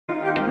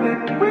So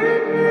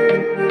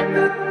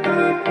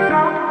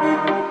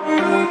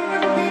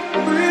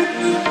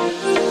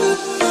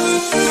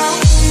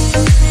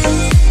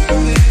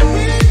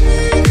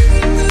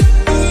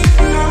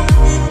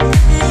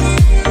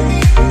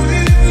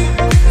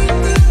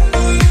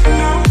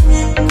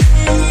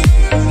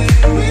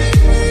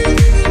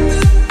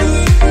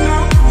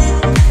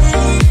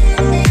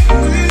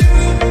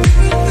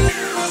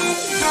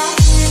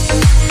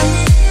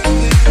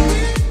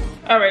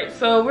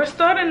we're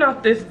starting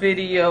off this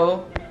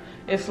video.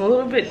 It's a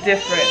little bit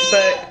different,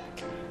 but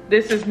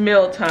this is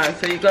mealtime,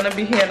 so you're gonna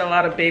be hearing a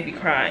lot of baby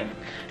crying.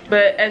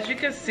 But as you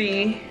can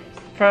see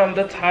from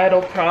the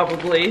title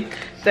probably,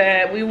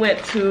 that we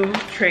went to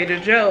Trader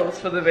Joe's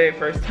for the very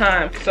first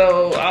time.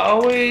 So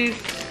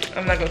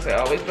I'm not gonna say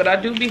always, but I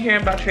do be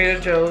hearing about Trader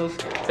Joe's,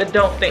 but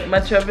don't think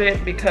much of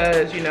it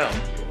because, you know,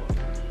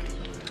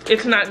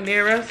 it's not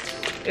near us.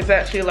 It's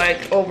actually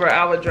like over an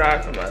hour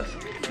drive from us.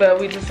 But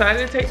we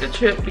decided to take the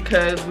trip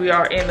because we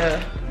are in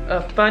a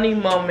funny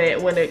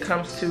moment when it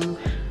comes to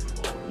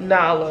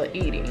Nala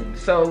eating.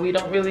 So we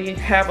don't really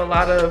have a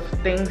lot of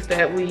things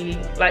that we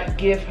like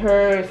give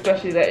her,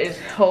 especially that is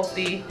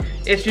healthy.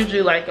 It's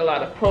usually like a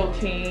lot of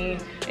protein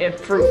and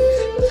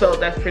fruits. So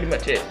that's pretty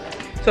much it.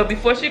 So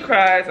before she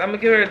cries, I'm gonna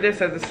give her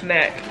this as a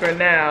snack for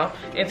now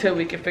until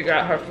we can figure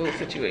out her food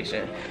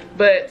situation.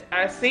 But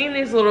I've seen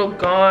these little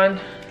gone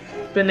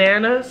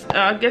bananas.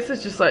 I guess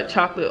it's just like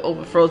chocolate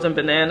over frozen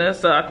bananas,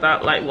 so I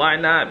thought like why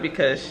not,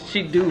 because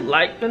she do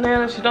like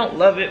bananas. She don't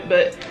love it,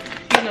 but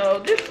you know,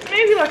 this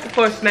maybe like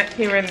for a snack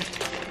here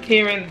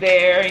and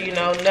there, you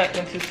know,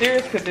 nothing too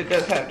serious because it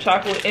does have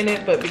chocolate in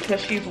it. But because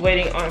she's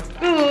waiting on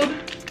food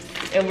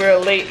and we're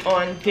late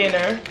on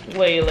dinner,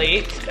 way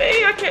late,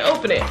 hey, I can't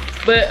open it,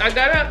 but I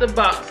got out the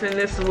box and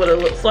this is what it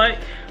looks like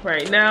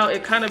right now.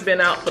 It kind of been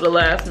out for the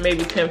last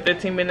maybe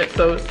 10-15 minutes,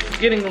 so it's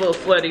getting a little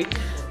sweaty.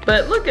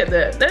 But look at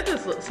that. That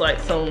just looks like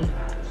some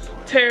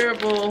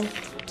terrible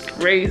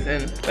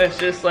raisin that's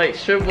just like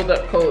shriveled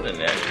up cold in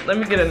there. Let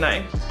me get a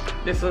knife.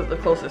 This was the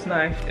closest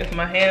knife. If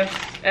my hand's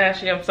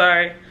ashy, I'm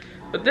sorry.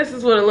 But this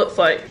is what it looks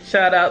like.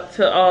 Shout out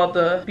to all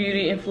the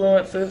beauty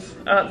influencers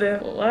out there.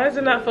 Why is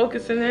it not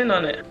focusing in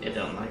on it? It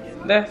don't like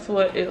it. That's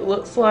what it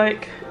looks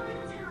like.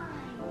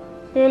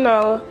 Here,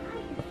 Nala.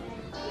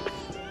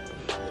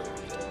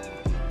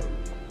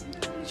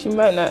 She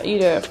might not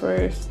eat it at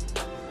first.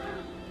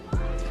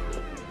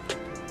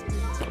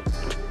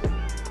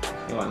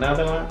 You want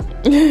another one?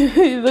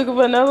 You looking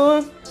for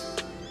another one?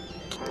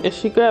 If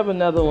she grab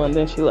another one,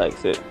 then she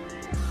likes it.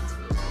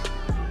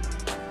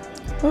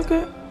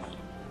 Okay.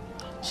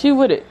 She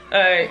with it.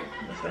 Alright.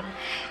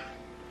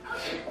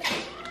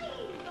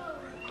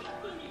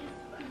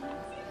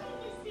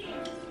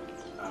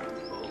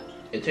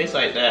 It tastes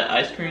like that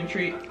ice cream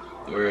treat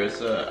where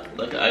it's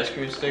like an ice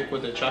cream stick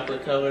with a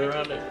chocolate color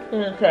around it.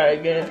 I'm gonna try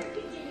again.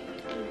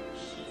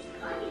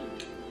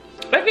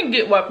 I can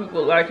get why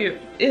people like it.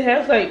 It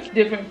has like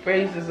different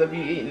phases of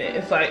you eating it.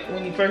 It's like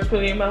when you first put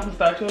it in your mouth and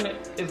start chewing it,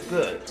 it's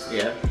good.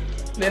 Yeah.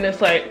 Then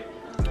it's like,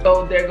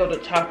 oh, there go the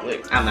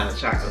chocolate. I'm not a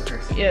chocolate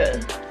person. Yeah.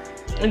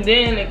 And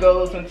then it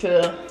goes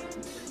into,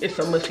 it's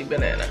a mushy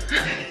banana.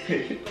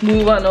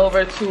 Move on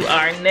over to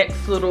our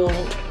next little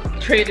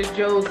Trader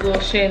Joe's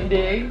little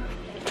shindig.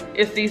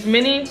 It's these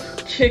mini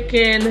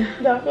chicken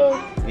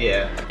tacos.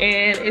 Yeah.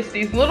 And it's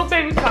these little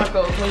baby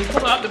tacos. When you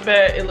come out the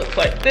bag, it looks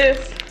like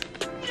this.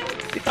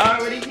 I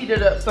already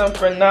heated up some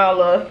for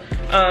Nala,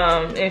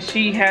 and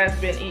she has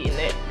been eating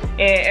it.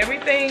 And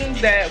everything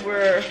that we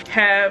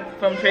have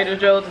from Trader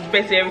Joe's is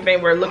basically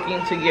everything we're looking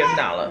to give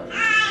Nala.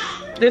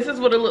 This is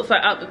what it looks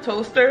like out the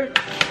toaster,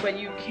 but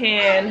you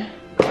can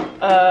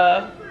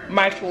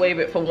microwave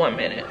it for 1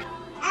 minute.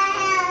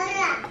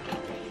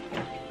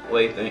 What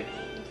do you think?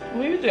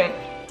 What do you think?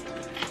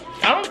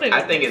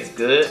 I think it's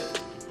good,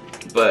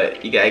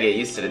 but you gotta get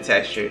used to the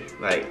texture.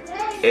 Like,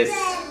 it's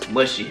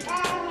mushy.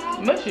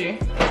 Mushy?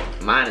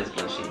 Mine is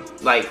mushy.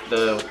 Like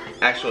the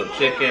actual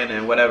chicken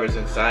and whatever's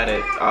inside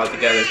it all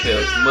together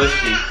feels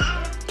mushy.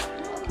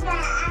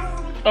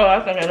 Oh, I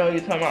think I know what you're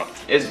talking about.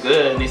 It's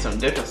good. It needs some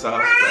dipping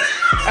sauce. But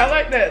I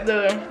like that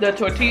the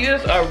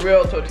tortillas are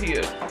real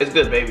tortillas. It's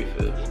good baby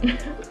food.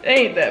 It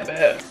ain't that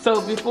bad. So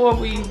before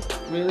we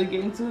really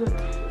get into it,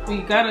 we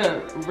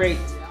gotta rate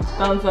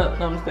thumbs up,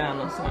 thumbs down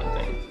on certain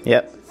things.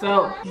 Yep.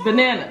 So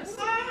bananas,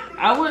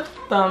 I would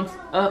thumbs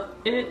up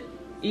it.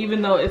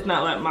 Even though it's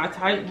not like my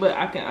type, but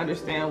I can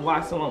understand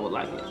why someone would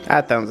like it.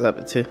 I thumbs up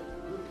it too.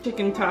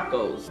 Chicken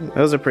tacos.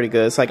 Those are pretty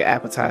good. It's like an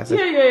appetizer.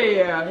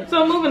 Yeah.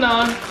 So moving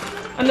on.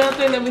 Another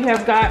thing that we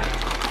have got,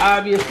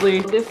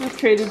 obviously, this is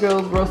Trader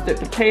Joe's roasted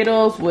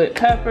potatoes with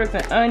peppers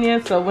and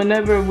onions. So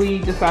whenever we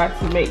decide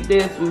to make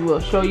this, we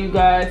will show you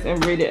guys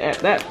and rate it at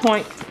that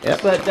point.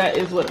 Yep. But that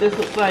is what this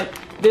looks like.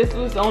 This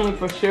was only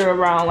for sure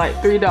around like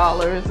 $3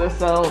 or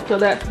so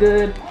that's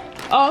good.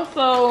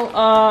 Also,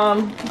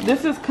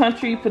 this is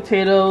country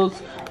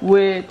potatoes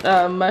with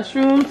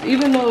mushrooms,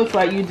 even though it's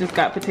like you just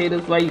got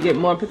potatoes, why you get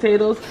more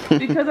potatoes,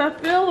 because I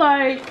feel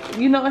like,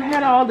 you know, it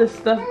had all this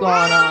stuff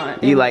going on.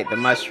 You like the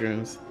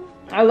mushrooms?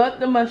 I love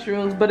the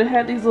mushrooms, but it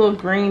had these little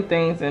green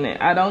things in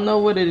it. I don't know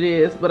what it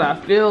is, but I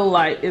feel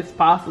like it's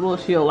possible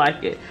she'll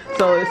like it.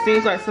 So it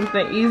seems like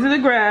something easy to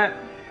grab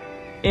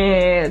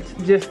and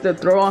just to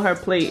throw on her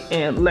plate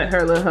and let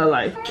her live her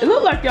life. It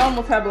looked like you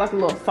almost have like a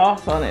little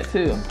sauce on it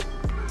too.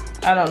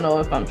 I don't know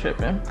if I'm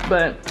tripping,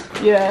 but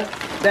yeah,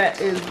 that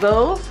is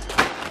those.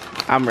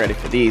 I'm ready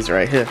for these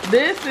right here.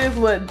 This is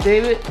what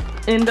David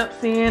ended up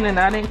seeing and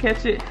I didn't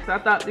catch it. I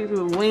thought these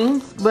were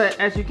wings, but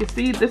as you can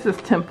see, this is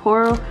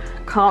temporal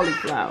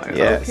cauliflower.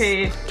 Yes.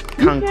 Okay.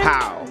 Kung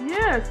Pao.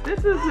 Yes, this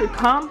is a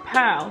Kung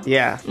Pao.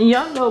 Yeah. And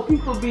y'all know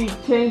people be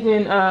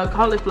changing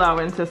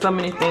cauliflower into so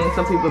many things.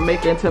 Some people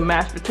make it into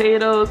mashed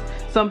potatoes.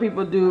 Some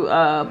people do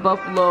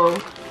buffalo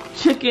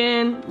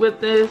chicken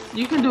with this.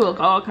 You can do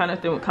all kind of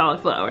thing with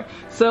cauliflower.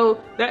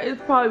 So that is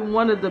probably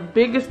one of the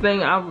biggest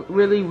thing I'm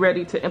really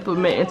ready to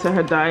implement into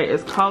her diet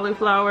is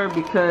cauliflower,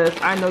 because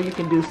I know you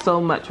can do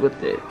so much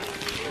with it.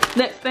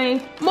 Next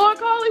thing, more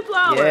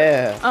cauliflower.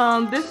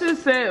 Yeah. This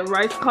is said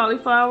rice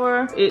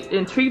cauliflower. It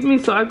intrigued me,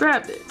 so I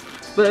grabbed it.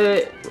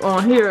 But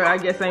on here, I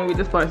guess I ain't read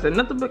this part. It said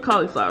nothing but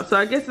cauliflower. So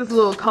I guess it's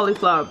little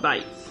cauliflower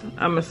bites,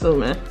 I'm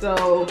assuming.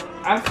 So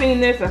I've seen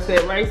this. I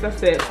said rice. I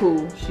said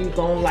cool. She's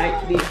gonna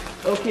like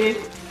this. Okay.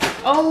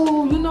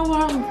 Oh, you know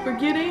what I'm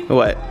forgetting?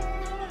 What?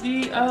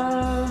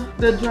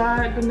 The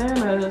dried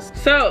bananas.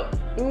 So,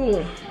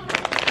 ooh,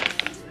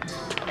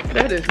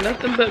 that is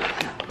nothing but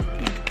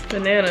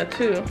banana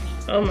too.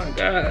 Oh my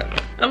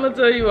god. I'm gonna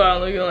tell you why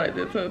I'm looking like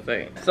this in a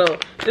second. So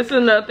this is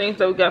another thing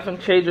that we got from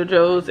Trader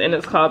Joe's, and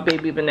it's called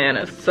baby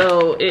bananas.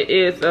 So it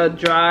is a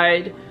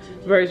dried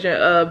version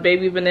of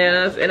baby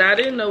bananas, and I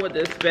didn't know what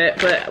to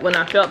expect, but when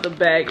I felt the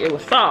bag, it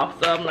was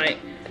soft. So I'm like,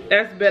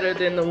 that's better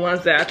than the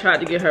ones that I tried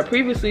to get her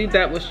previously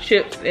that was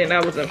chips, and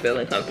I wasn't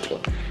feeling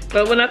comfortable.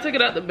 But when I took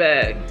it out the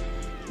bag,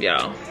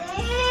 y'all.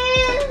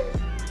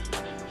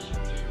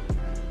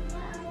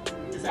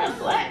 Is that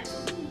black?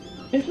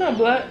 It's not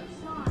black.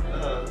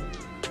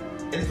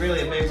 It's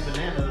really a baby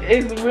banana.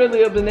 It's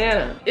really a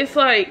banana. It's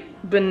like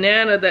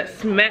banana that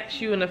smacks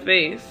you in the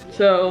face.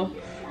 So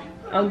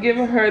I'm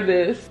giving her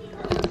this.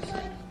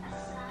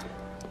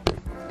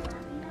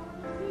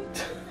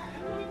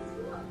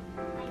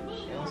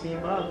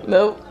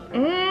 Nope.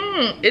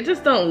 It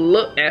just don't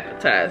look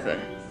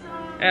appetizing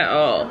at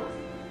all.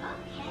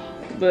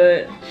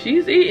 But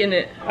she's eating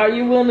it. Are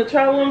you willing to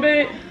try one,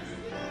 babe?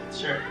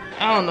 Sure.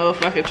 I don't know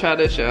if I could try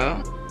this,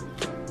 y'all.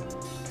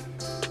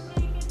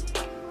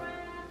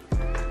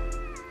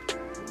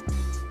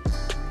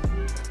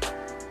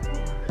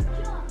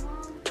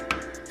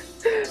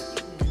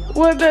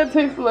 What that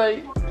taste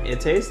like?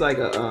 It tastes like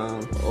a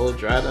old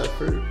dried up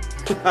fruit.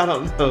 I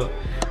don't know.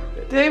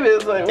 David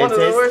is like one of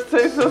the worst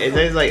tastes. It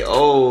tastes like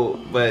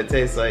old, but it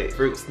tastes like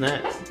fruit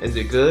snacks. Is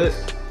it good?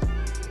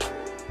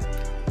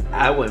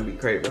 I wouldn't be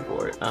craving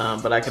for it,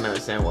 but I can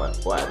understand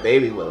why a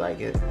baby would like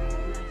it.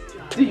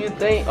 Do you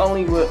think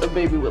only a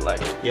baby would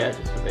like it? Yeah,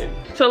 just a baby.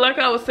 So like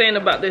I was saying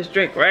about this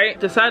drink, right?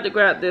 Decided to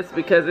grab this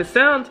because it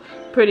sounds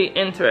pretty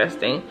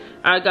interesting.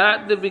 I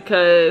got it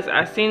because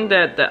I seen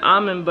that the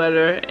almond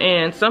butter,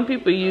 and some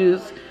people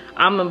use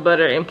almond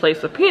butter in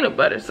place of peanut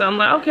butter. So I'm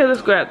like, okay,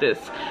 let's grab this.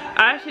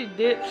 I actually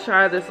did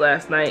try this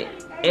last night,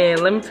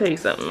 and let me tell you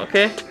something,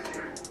 okay?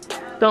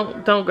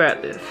 Don't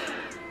grab this.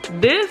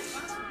 This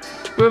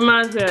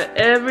reminds me of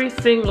every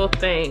single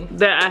thing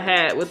that I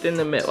had within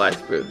the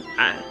Midwife Brew.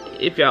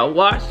 If y'all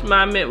watched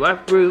my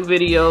Midwife Brew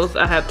videos,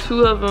 I have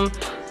 2 of them,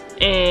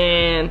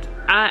 and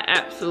I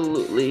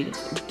absolutely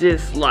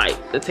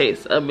dislike the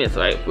taste of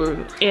Midwife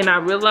Brew. And I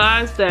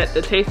realized that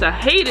the taste I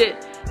hated,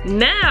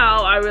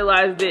 now I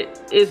realized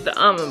it is the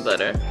almond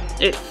butter.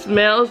 It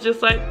smells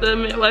just like the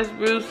Midwife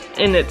Brews,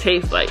 and it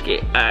tastes like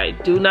it. I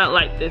do not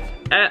like this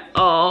at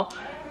all,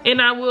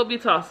 and I will be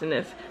tossing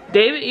this.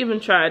 David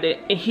even tried it,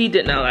 and he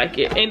did not like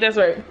it. Ain't that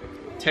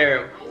right?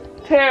 Terrible.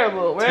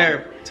 Terrible, right?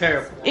 Terrible.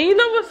 Terrible. And you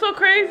know what's so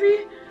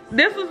crazy?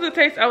 This was the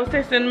taste I was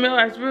tasting in the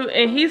Midwife Brew,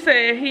 and he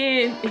said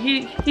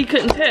he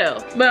couldn't tell.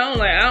 But I'm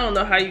like, I don't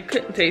know how you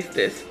couldn't taste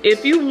this.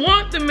 If you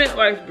want the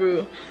Midwife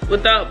Brew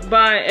without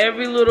buying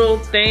every little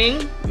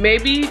thing,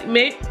 maybe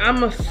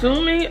I'm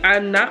assuming,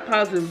 I'm not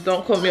positive,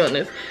 don't quote me on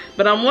this,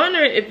 but I'm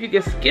wondering if you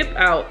could skip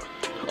out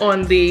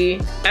on the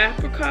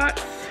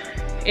apricots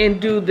and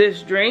do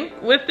this drink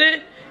with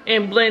it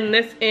and blend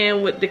this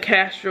in with the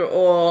castor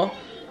oil.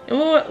 And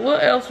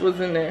what else was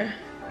in there?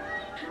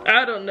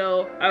 I don't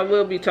know. I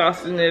will be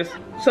tossing this.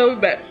 So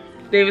we're back.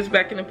 David's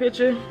back in the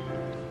picture.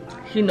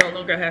 He no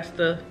longer has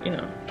to, you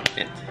know,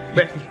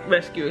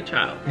 rescue a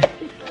child.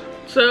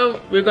 So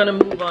we're gonna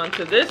move on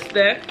to this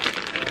deck.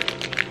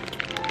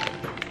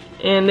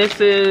 And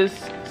this is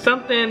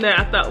something that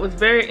I thought was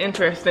very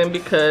interesting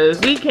because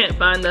we can't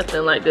find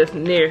nothing like this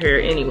near here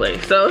anyway.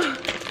 So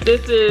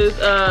this is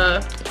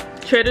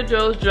Trader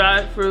Joe's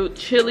dried fruit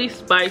chili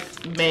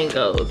spiced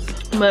mangoes.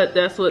 But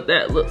that's what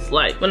that looks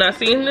like. When I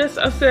seen this,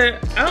 I said,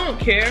 I don't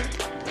care.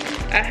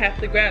 I have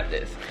to grab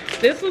this.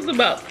 This was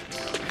about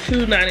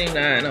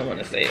 $2.99, I want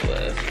to say it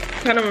was.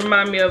 Kind of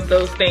remind me of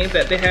those things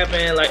that they have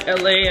in like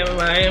LA and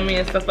Miami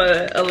and stuff like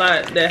that, a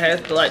lot that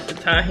has like the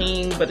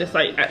tahini, but it's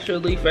like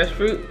actually fresh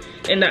fruit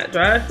and not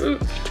dried fruit.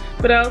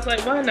 But I was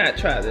like, why not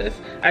try this?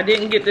 I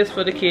didn't get this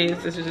for the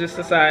kids, this is just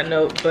a side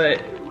note,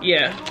 but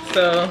yeah,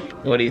 so.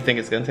 What do you think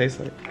it's gonna taste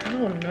like? I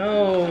don't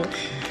know,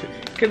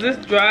 cause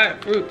it's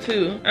dried fruit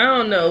too. I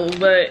don't know,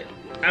 but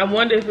I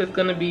wonder if it's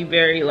gonna be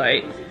very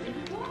like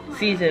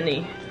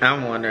seasony.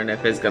 I'm wondering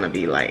if it's gonna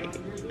be like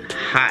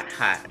hot.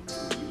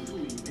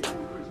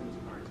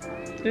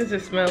 This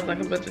just smells like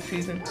a bunch of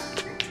seasoning.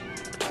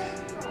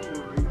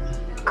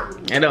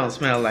 It don't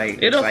smell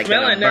like it don't like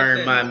smell like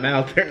burn nothing. my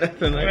mouth or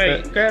nothing like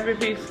Right, that. grab your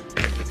piece.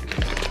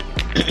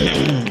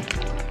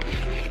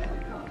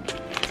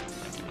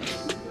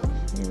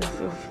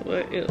 This is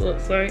what it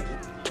looks like.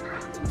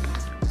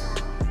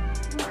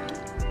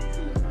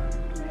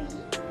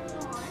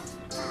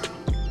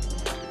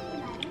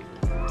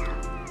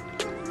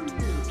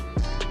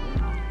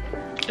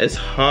 It's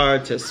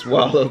hard to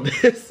swallow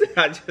this.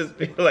 I just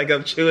feel like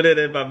I'm chewing it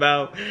in my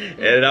mouth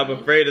and I'm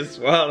afraid to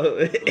swallow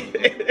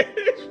it.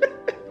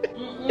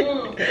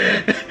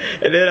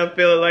 And then I'm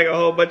feeling like a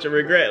whole bunch of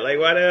regret. Like,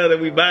 why the hell did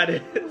we buy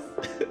this?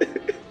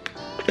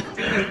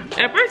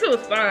 At first it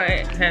was fine.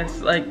 It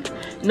has like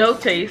no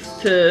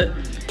taste to.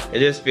 It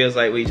just feels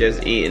like we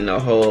just eating a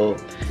whole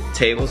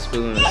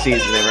tablespoon of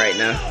seasoning right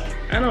now.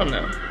 I don't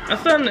know. I'm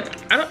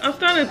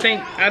starting to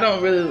think I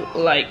don't really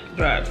like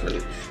dried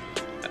fruits.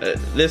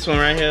 This one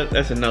right here,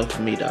 that's a no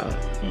for me, dog.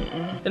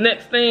 The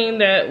next thing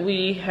that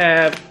we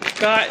have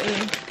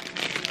gotten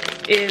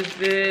is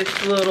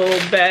this little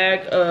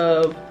bag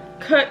of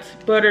cut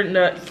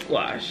butternut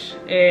squash,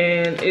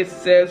 and it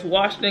says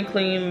washed and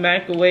clean,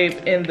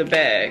 microwave in the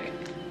bag.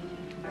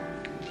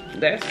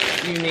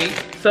 That's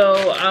unique.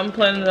 So I'm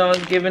planning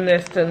on giving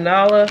this to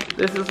Nala.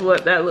 This is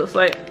what that looks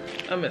like.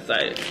 I'm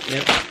excited.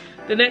 Yep.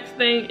 The next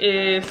thing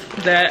is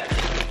that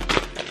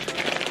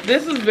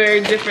this is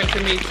very different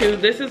to me too.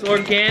 This is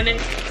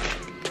organic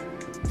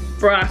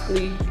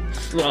broccoli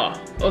slaw.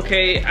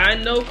 Okay, I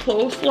know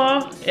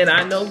coleslaw and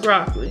I know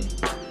broccoli.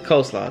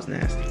 Coleslaw's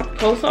nasty.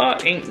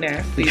 Coleslaw ain't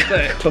nasty,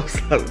 but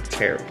Coleslaw's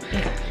terrible.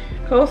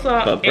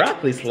 coleslaw. But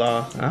broccoli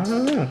slaw, I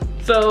don't know.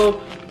 So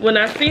when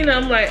I seen it,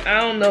 I'm like,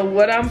 I don't know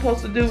what I'm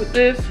supposed to do with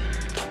this,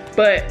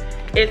 but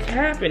it's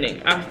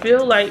happening. I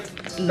feel like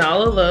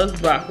Nala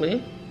loves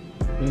broccoli.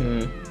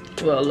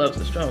 Well, loves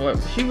a strong word,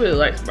 but she really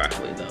likes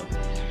broccoli though.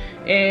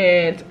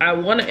 And I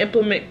want to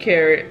implement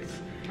carrots,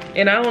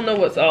 and I don't know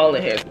what's all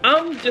in here.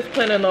 I'm just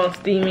planning on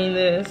steaming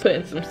this,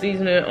 putting some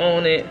seasoning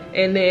on it,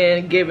 and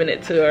then giving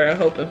it to her,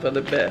 hoping for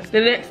the best.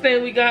 The next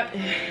thing we got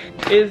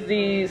is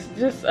these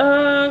just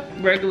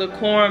regular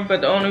corn,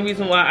 but the only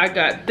reason why I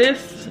got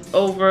this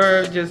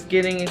over just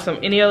getting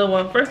any other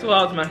one, first of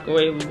all, it's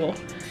microwavable,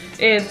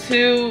 and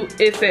two,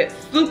 it's that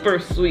super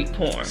sweet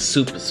corn.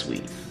 Super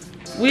sweet.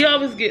 We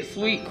always get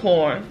sweet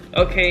corn,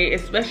 okay?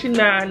 Especially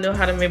now I know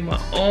how to make my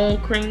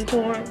own cream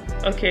corn,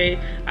 okay?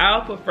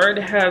 I'll prefer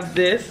to have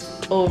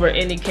this over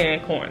any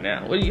canned corn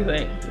now. What do you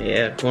think?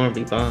 Yeah, corn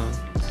be bomb.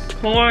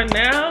 Corn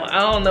now?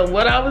 I don't know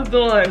what I was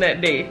doing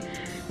that day.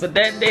 But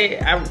that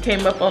day I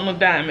came up on a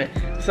diamond.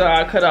 So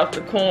I cut off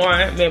the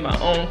corn, made my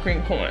own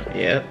cream corn.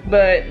 Yep.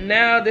 But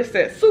now this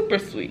is super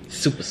sweet.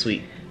 Super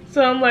sweet.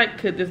 So I'm like,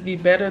 could this be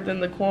better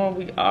than the corn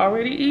we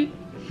already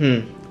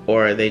eat?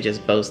 Or are they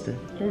just boasting?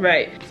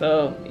 Right.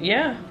 So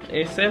yeah,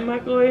 it said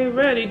microwave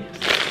ready.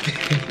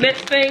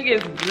 Next thing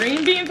is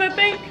green beans, I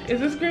think. Is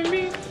this green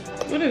beans?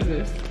 What is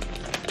this?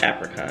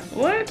 Apricot.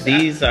 What?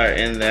 These are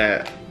in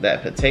that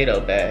potato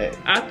bag.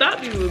 I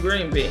thought these were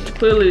green beans.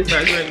 Clearly it's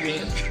not green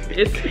beans.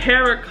 It's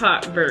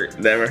haricot vert.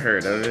 Never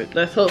heard of it.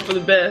 Let's hope for the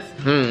best.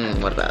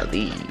 What about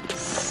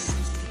these?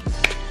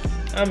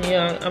 I'm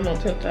young. I'm on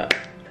TikTok.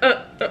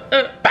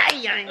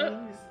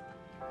 Bayangs.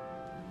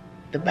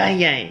 The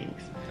bayangs.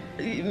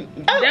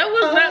 That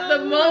was not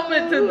the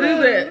moment to do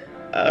that.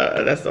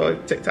 That's the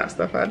only TikTok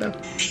stuff I know.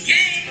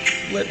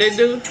 What they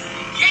do?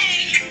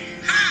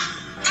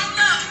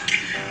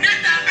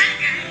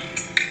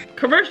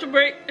 Commercial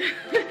break.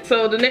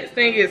 So the next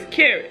thing is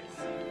carrots.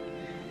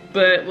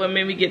 But what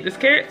made me get this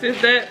carrots is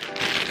that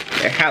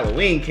they're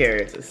Halloween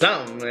carrots or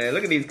something, man.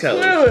 Look at these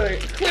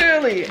colors.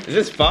 Clearly. Is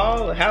this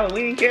fall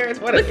Halloween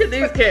carrots? Look at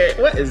these carrots.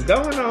 What is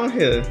going on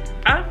here?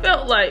 I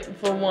felt like,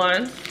 for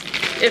one,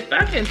 if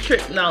I can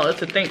trick Nala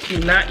to think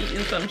she's not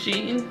eating something she's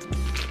eating,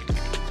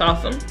 it's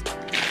awesome.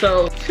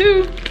 So,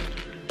 two,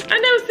 I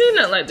never seen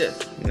nothing like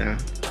this. No.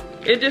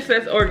 It just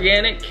says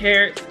organic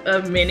carrots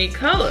of many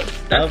colors.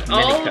 That's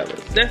all.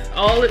 That's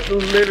all it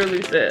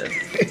literally says.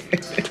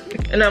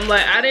 And I'm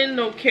like, I didn't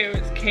know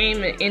carrots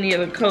came in any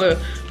other color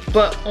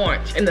but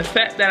orange. And the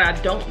fact that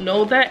I don't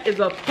know that is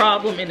a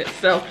problem in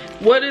itself.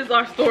 What is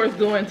our stores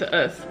doing to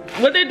us?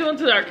 What they doing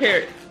to our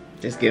carrots?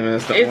 Just giving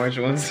us the orange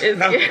ones.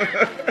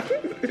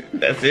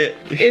 That's it.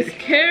 Is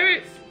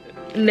carrots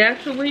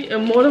naturally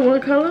in more than one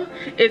color?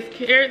 Is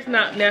carrots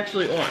not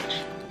naturally orange?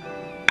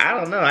 I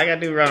don't know. I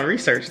gotta do wrong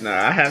research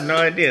now. I have no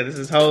idea. This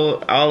is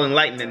all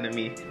enlightening to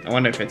me. I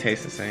wonder if it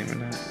tastes the same or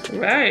not.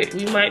 Right.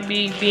 We might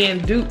be being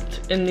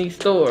duped in these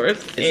stores.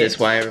 Is this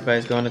why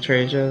everybody's going to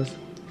Trader Joe's?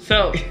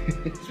 So,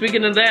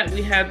 speaking of that,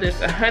 we have this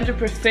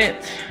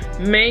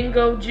 100%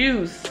 mango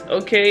juice,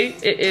 okay?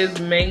 It is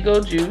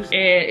mango juice, and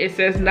it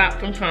says not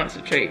from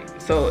concentrate.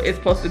 So, it's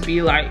supposed to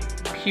be like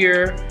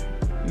pure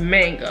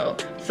mango.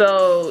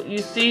 So, you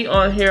see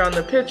on here on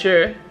the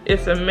picture,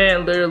 it's a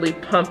man literally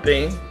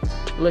pumping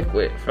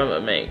liquid from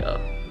a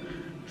mango.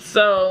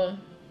 So,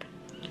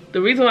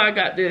 the reason why I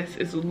got this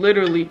is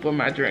literally for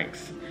my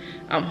drinks.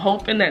 I'm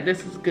hoping that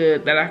this is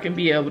good, that I can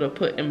be able to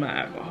put in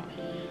my alcohol.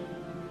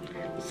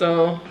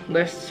 So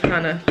let's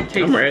kind of taste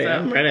I'm ready. this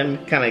out. I'm ready.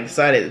 I'm kind of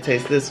excited to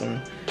taste this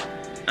one.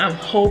 I'm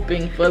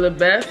hoping for the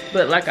best,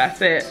 but like I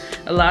said,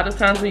 a lot of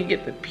times when you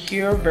get the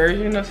pure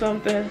version of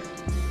something,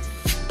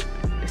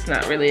 it's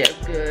not really as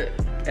good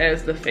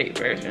as the fake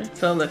version.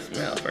 So let's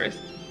smell first.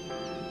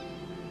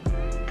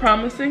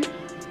 Promising.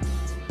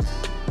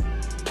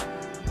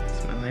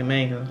 Smell like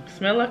mango.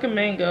 Smell like a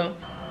mango.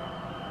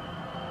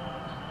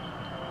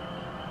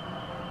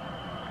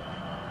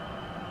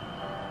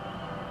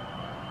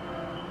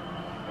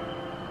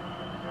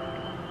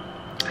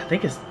 I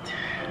think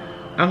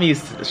I'm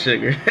used to the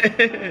sugar.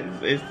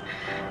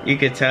 You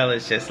could tell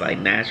it's just like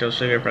natural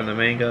sugar from the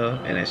mango,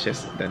 and it's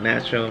just the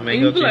natural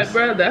mango You be juice. like,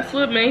 bro, that's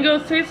what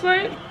mangoes taste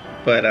like?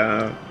 But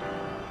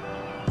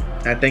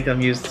I think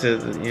I'm used to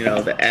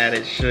the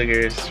added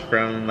sugars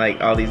from like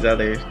all these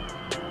other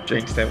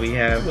drinks that we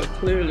have. But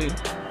clearly.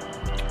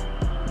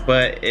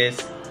 But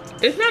it's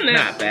not nasty.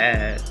 not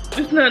bad.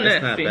 It's not nasty.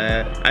 It's not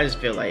bad. I just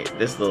feel like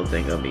this little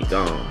thing gonna be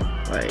gone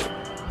like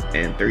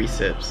in 3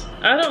 sips.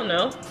 I don't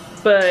know,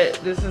 but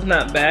this is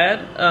not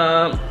bad.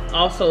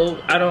 Also,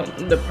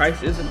 the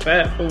price isn't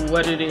bad for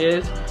what it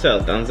is.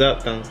 So thumbs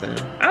up, thumbs down.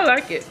 I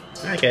like it.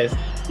 Alright guys.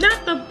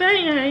 Not the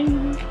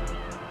bang.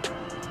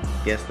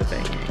 Yes, the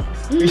bangs.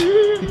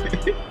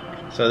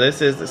 So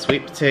this is the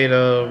sweet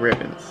potato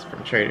ribbons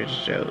from Trader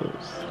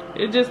Joe's.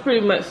 It's just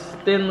pretty much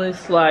thinly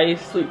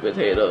sliced sweet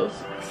potatoes.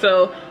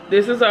 So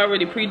this is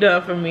already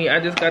pre-done for me. I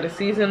just gotta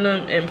season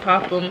them and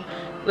pop them.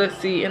 Let's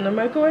see, in the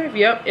microwave?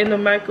 Yep, in the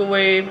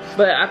microwave.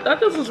 But I thought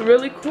this was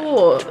really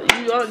cool.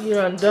 You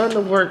done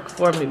the work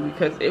for me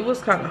because it was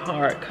kind of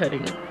hard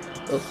cutting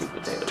those sweet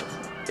potatoes.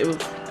 It was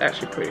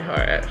actually pretty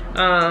hard.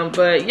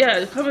 But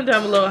yeah, comment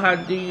down below how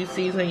do you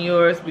season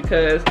yours,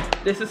 because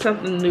this is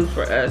something new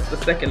for us. The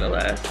second to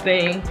last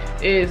thing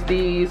is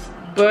these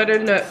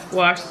butternut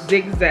squash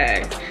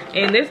zigzags,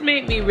 and this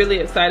made me really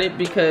excited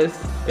because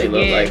they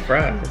look like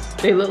fries.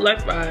 They look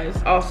like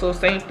fries. Also,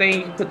 same thing,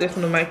 you can put this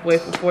in the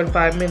microwave for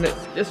 45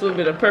 minutes. This would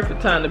be the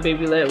perfect time to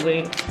baby led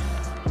wing.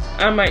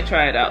 I might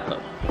try it out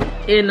though.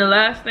 And the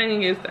last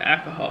thing is the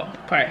alcohol.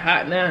 Probably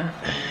hot now.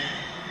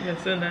 I'm gonna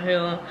send that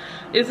hell on.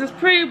 It's this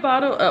pretty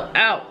bottle of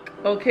ALK.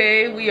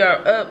 Okay, we are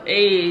of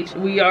age.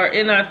 We are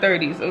in our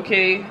 30s,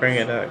 okay? Bring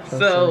it up.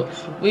 So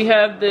we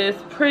have this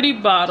pretty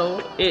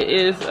bottle. It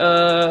is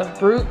a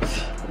Brut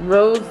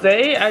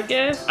Rosé, I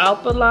guess,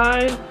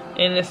 alkaline,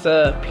 and it's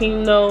a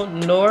Pinot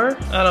Noir.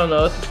 I don't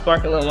know, it's a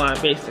sparkling wine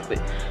basically.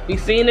 We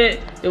seen it.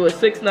 It was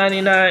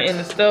 $6.99 in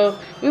the stove.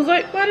 We was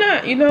like, why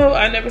not?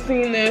 I never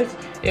seen this.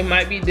 It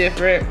might be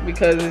different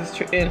because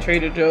it's in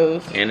Trader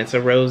Joe's. And it's a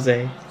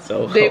rosé.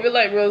 So David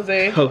like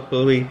rosé.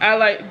 Hopefully. I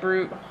like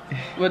Brut.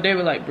 Well,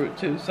 David like Brut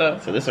too, so.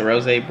 So this is a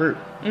rosé Brut.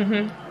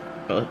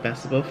 Mm-hmm. Both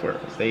best of both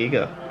worlds. There you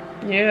go.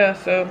 Yeah,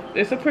 so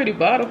it's a pretty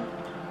bottle.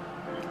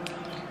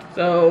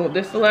 So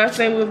this is the last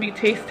thing we'll be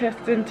taste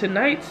testing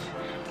tonight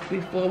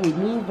before we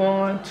move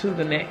on to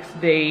the next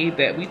day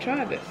that we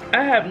try this.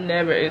 I have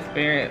never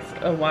experienced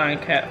a wine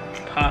cap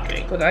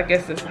popping, but I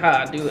guess it's how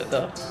I do it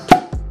though.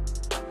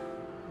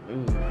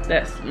 Ooh.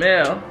 That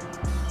smell.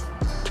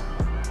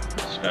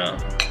 So,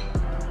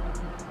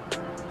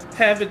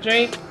 have a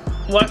drink,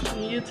 watch some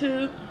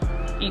YouTube,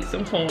 eat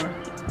some corn.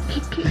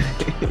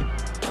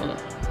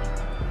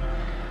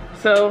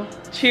 So,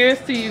 cheers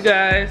to you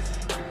guys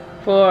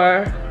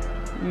for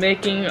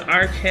making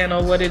our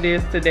channel what it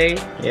is today.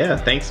 Yeah,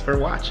 thanks for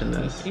watching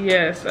this.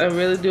 Yes, I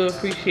really do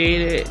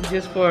appreciate it.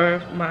 Just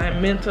for my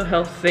mental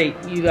health's sake,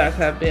 you guys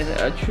have been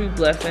a true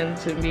blessing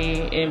to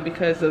me, and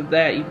because of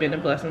that, you've been a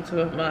blessing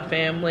to my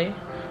family,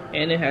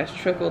 and it has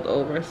trickled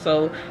over.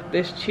 So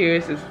this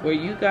cheers is for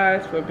you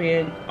guys for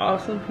being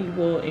awesome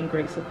people and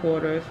great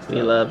supporters. So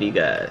we love you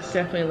guys.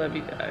 Definitely love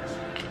you guys.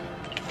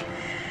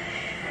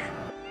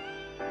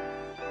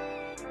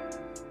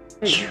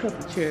 Hey, you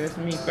have to cheers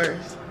me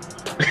first.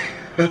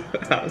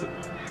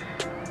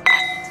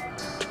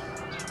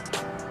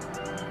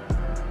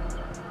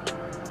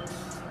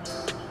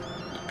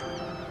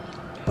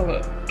 Hold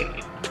up.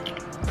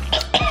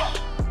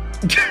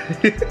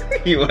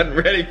 You wasn't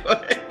ready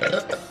for it.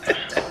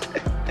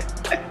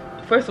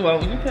 First of all,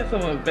 when you pet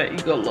someone back, you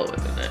go lower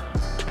than that.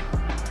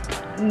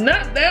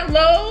 Not that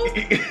low.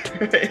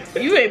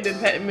 You ain't been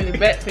patting many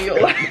backs in your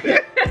life.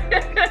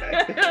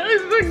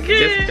 It's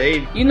again. Just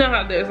baby. You know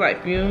how there's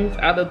like fumes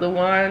out of the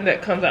wine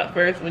that comes out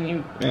first when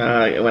you...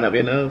 It went up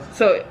your nose?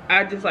 So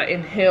I just like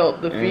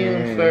inhaled the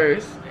fumes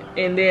first.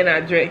 And then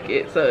I drank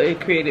it. So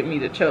it created me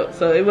to choke.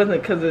 So it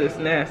wasn't because it's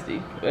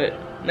nasty. But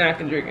now I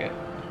can drink it.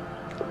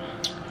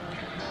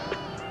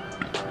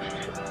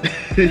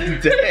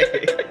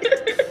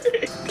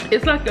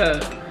 It's like a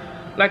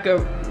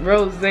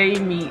rosé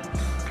meets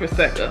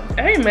prosecco.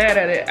 I ain't mad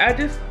at it. I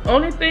just,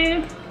 only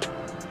thing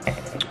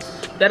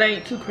that I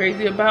ain't too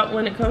crazy about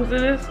when it comes to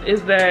this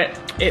is that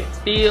it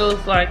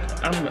feels like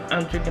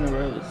I'm drinking a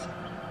rose.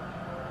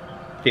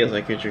 Feels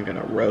like you're drinking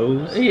a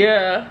rose?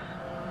 Yeah,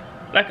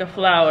 like a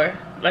flower.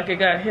 Like it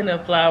got a hint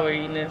of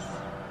floweriness.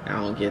 I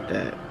don't get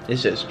that.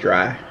 It's just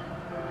dry.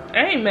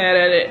 I ain't mad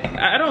at it.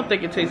 I don't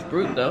think it tastes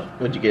brute though.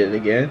 Would you get it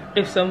again?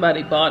 If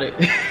somebody bought it.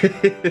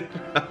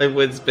 I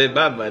wouldn't spend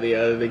my money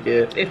on it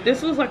again. If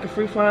this was like a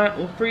free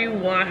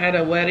wine at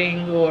a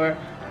wedding or...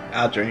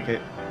 I'll drink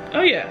it.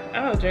 Oh yeah,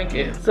 I'll drink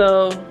it.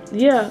 So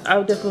yeah, I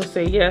would definitely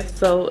say yes.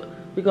 So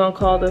we're gonna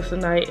call this a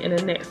night, and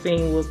the next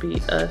thing will be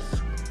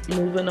us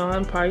moving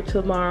on probably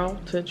tomorrow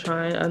to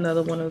try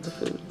another one of the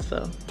foods.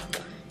 So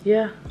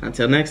yeah.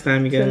 Until next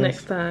time, you guys. Until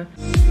next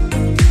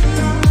time.